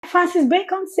Francis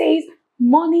Bacon says,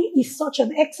 money is such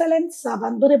an excellent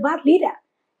servant, but a bad leader.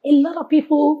 A lot of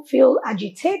people feel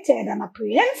agitated and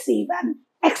apprehensive and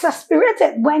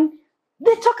exasperated when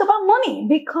they talk about money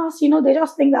because, they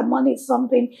just think that money is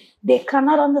something they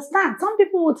cannot understand. Some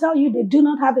people will tell you they do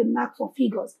not have a knack for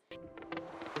figures.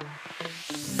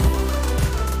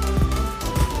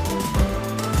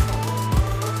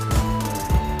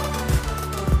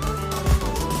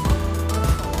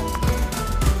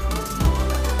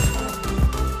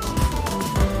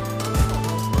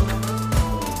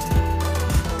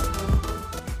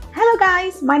 Hello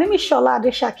guys, my name is Shola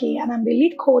Adeshaki and I'm the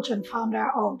lead coach and founder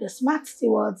of the Smart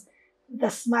Stewards, the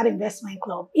Smart Investment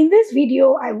Club. In this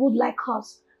video, I would like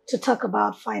us to talk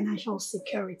about financial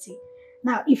security.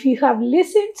 Now, if you have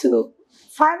listened to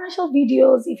financial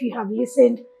videos, if you have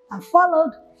listened and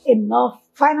followed enough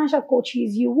financial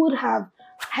coaches, you would have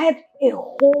heard a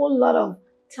whole lot of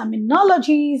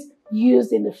terminologies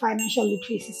used in the financial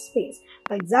literacy space.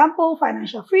 For example,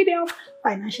 financial freedom,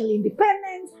 financial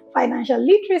independence, financial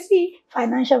literacy,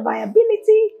 financial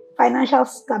viability, financial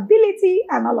stability,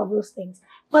 and all of those things.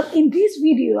 But in this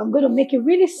video, I'm going to make it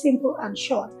really simple and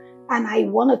short, and I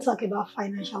want to talk about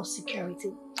financial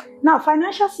security. Now,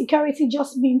 financial security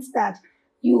just means that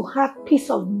you have peace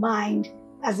of mind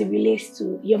as it relates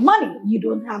to your money. You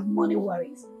don't have money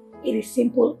worries. It is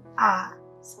simple as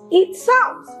it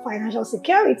sounds, financial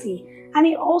security. And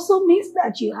it also means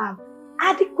that you have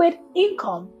adequate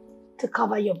income to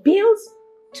cover your bills,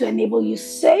 to enable you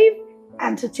save,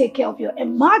 and to take care of your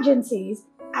emergencies,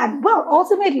 and well,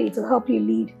 ultimately to help you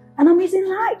lead an amazing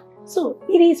life. So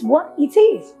it is what it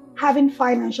is, having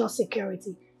financial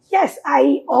security. Yes,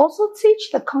 I also teach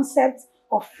the concepts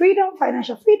of freedom,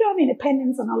 financial freedom,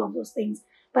 independence, and all of those things.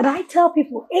 But I tell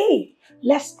people, hey,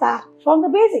 let's start from the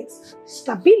basics.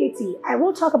 Stability. I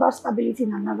will talk about stability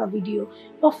in another video,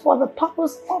 but for the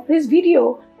purpose of this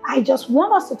video, I just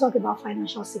want us to talk about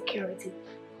financial security.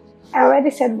 I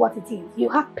already said what it is. You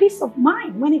have peace of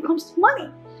mind when it comes to money,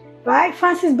 right?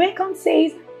 Francis Bacon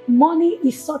says, money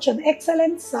is such an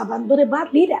excellent servant, but a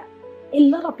bad leader. A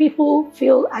lot of people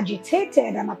feel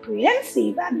agitated and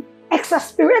apprehensive and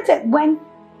exasperated when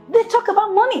they talk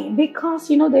about money because,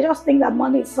 they just think that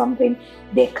money is something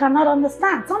they cannot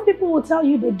understand. Some people will tell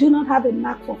you they do not have a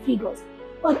knack for figures.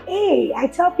 But hey, I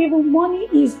tell people money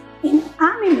is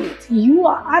inanimate. You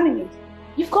are animate.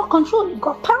 You've got control. You've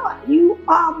got power. You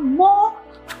are more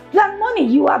than money.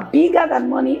 You are bigger than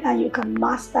money and you can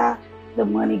master the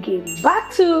money game.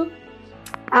 Back to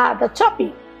the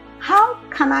topic. How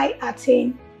can I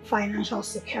attain financial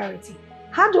security?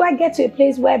 How do I get to a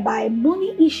place whereby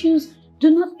money issues do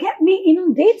not get me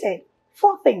inundated?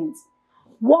 4 things.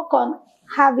 Work on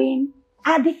having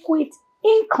adequate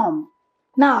income.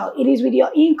 Now, it is with your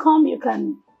income you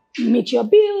can meet your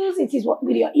bills. It is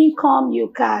with your income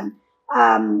you can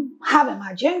have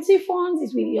emergency funds.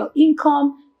 It's with your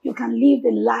income you can live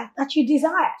the life that you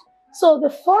desire. So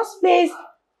the first place,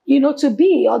 to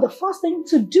be, or the first thing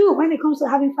to do when it comes to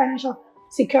having financial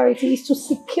security is to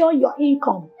secure your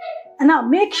income. And now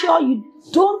make sure you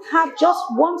don't have just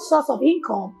one source of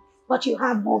income, but you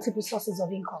have multiple sources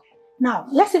of income. Now,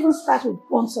 let's even start with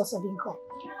one source of income.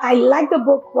 I like the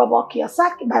book by Robert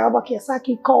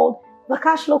Kiyosaki called The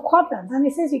Cash Flow Quadrant. And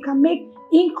it says you can make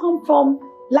income from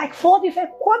like 4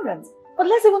 different quadrants. But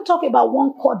let's even talk about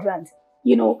one quadrant,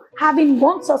 having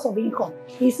one source of income.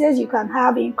 He says you can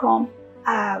have income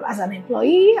as an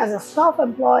employee, as a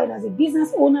self-employed, as a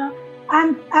business owner,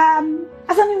 and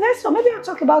as an investor. Maybe I'll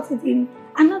talk about it in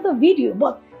another video,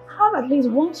 but have at least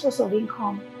one source of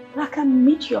income that can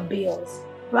meet your bills,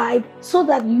 right? So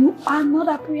that you are not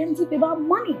apprehensive about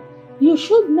money. You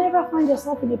should never find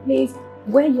yourself in a place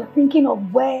where you're thinking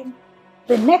of where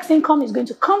the next income is going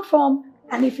to come from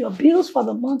and if your bills for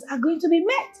the month are going to be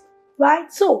met,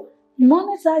 right? So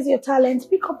monetize your talents,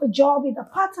 pick up a job, either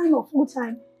part-time or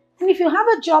full-time. And if you have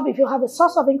a job, if you have a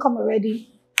source of income already,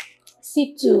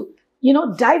 seek to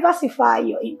diversify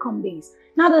your income base.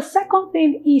 Now, the second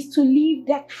thing is to live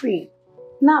debt-free.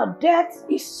 Now, debt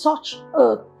is such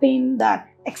a thing that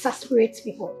exasperates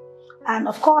people. And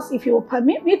of course, if you will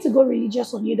permit me to go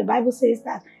religious on you, the Bible says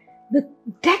that the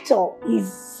debtor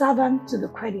is servant to the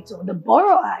creditor. The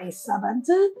borrower is servant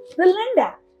to the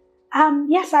lender.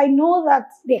 Yes, I know that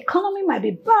the economy might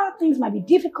be bad, things might be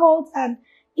difficult, and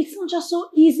it's not just so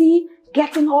easy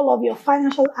getting all of your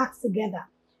financial acts together.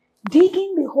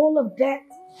 Digging the hole of debt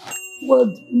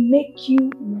will make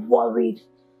you worried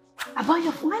about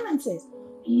your finances.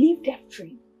 Live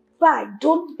debt-free. But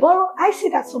don't borrow. I see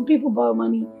that some people borrow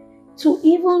money to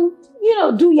even,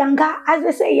 do yanga. As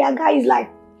they say, yanga is like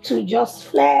to just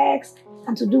flex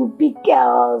and to do big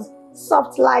girls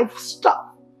soft life stuff.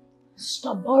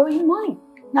 Stop borrowing money.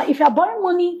 Now, if you're borrowing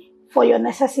money for your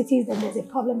necessities, then there's a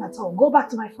problem at all. Go back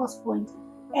to my first point,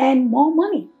 earn more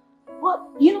money.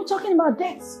 But, talking about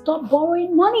debt, stop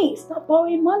borrowing money. Stop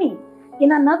borrowing money.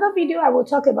 In another video, I will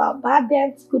talk about bad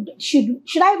debts.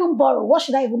 Should I even borrow? What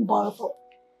should I even borrow for?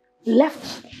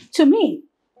 Left to me,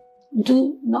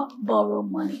 do not borrow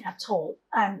money at all.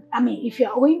 And if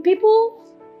you're owing people,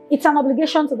 it's an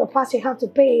obligation to the past. You have to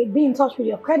pay. Be in touch with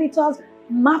your creditors.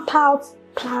 Map out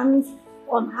plans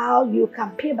on how you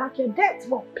can pay back your debt.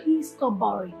 But please stop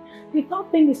borrowing. The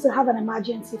third thing is to have an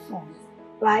emergency fund,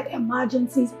 right?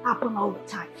 Emergencies happen all the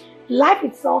time. Life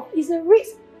itself is a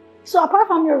risk. So apart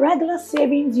from your regular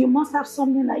savings, you must have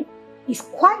something that is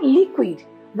quite liquid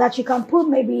that you can put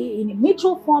maybe in a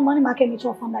mutual fund, money market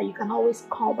mutual fund that you can always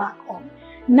call back on.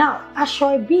 Now,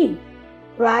 Asoebi,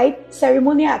 right?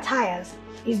 Ceremonial attires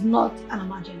is not an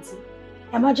emergency.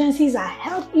 Emergencies are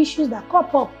health issues that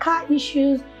crop up, car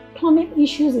issues, plumbing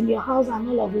issues in your house, and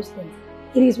all of those things.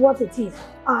 It is what it is,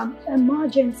 an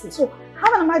emergency. So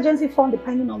have an emergency fund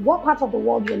depending on what part of the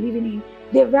world you're living in.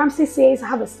 Dave Ramsey says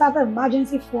have a starter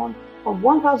emergency fund of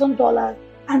 $1,000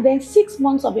 and then 6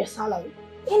 months of your salary.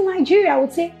 In Nigeria, I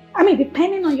would say,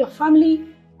 depending on your family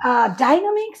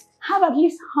dynamics, have at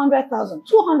least 100,000,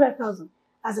 200,000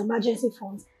 as emergency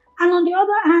funds. And on the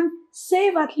other hand,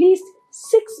 save at least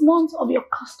 6 months of your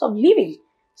cost of living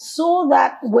so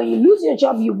that when you lose your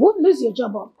job, you won't lose your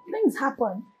job. But things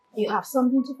happen, you have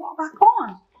something to fall back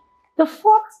on. The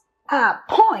fourth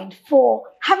point for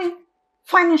having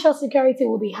financial security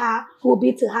will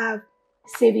be to have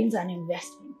savings and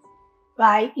investments,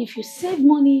 right? If you save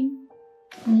money,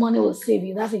 money will save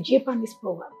you. That's a Japanese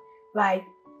proverb, right?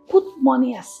 Put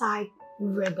money aside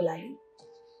regularly.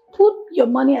 Put your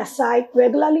money aside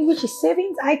regularly, which is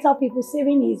savings. I tell people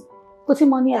saving is putting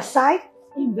money aside.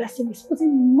 Investing is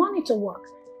putting money to work.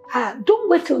 Don't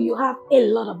wait till you have a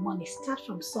lot of money. Start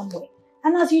from somewhere.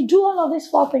 And as you do all of these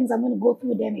 4 things, I'm going to go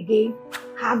through them again.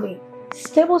 Have a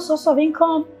stable source of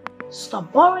income.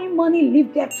 Stop borrowing money.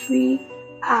 Live debt-free.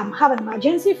 Have an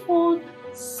emergency fund.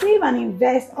 Save and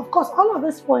invest. Of course, all of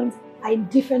these points are in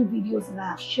different videos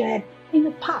that I've shared in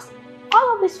the past.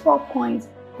 All of these 4 points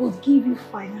will give you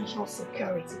financial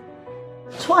security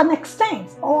to an extent,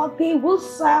 or they will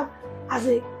serve as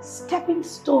a stepping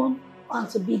stone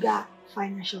onto bigger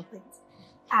financial things.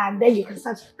 And then you can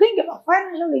start to think about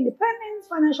financial independence,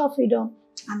 financial freedom,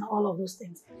 and all of those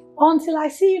things. Until I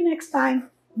see you next time,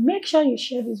 make sure you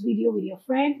share this video with your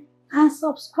friend and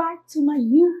subscribe to my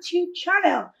YouTube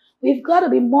channel. We've got to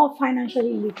be more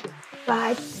financially literate.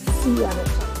 Bye. See you at the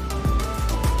top.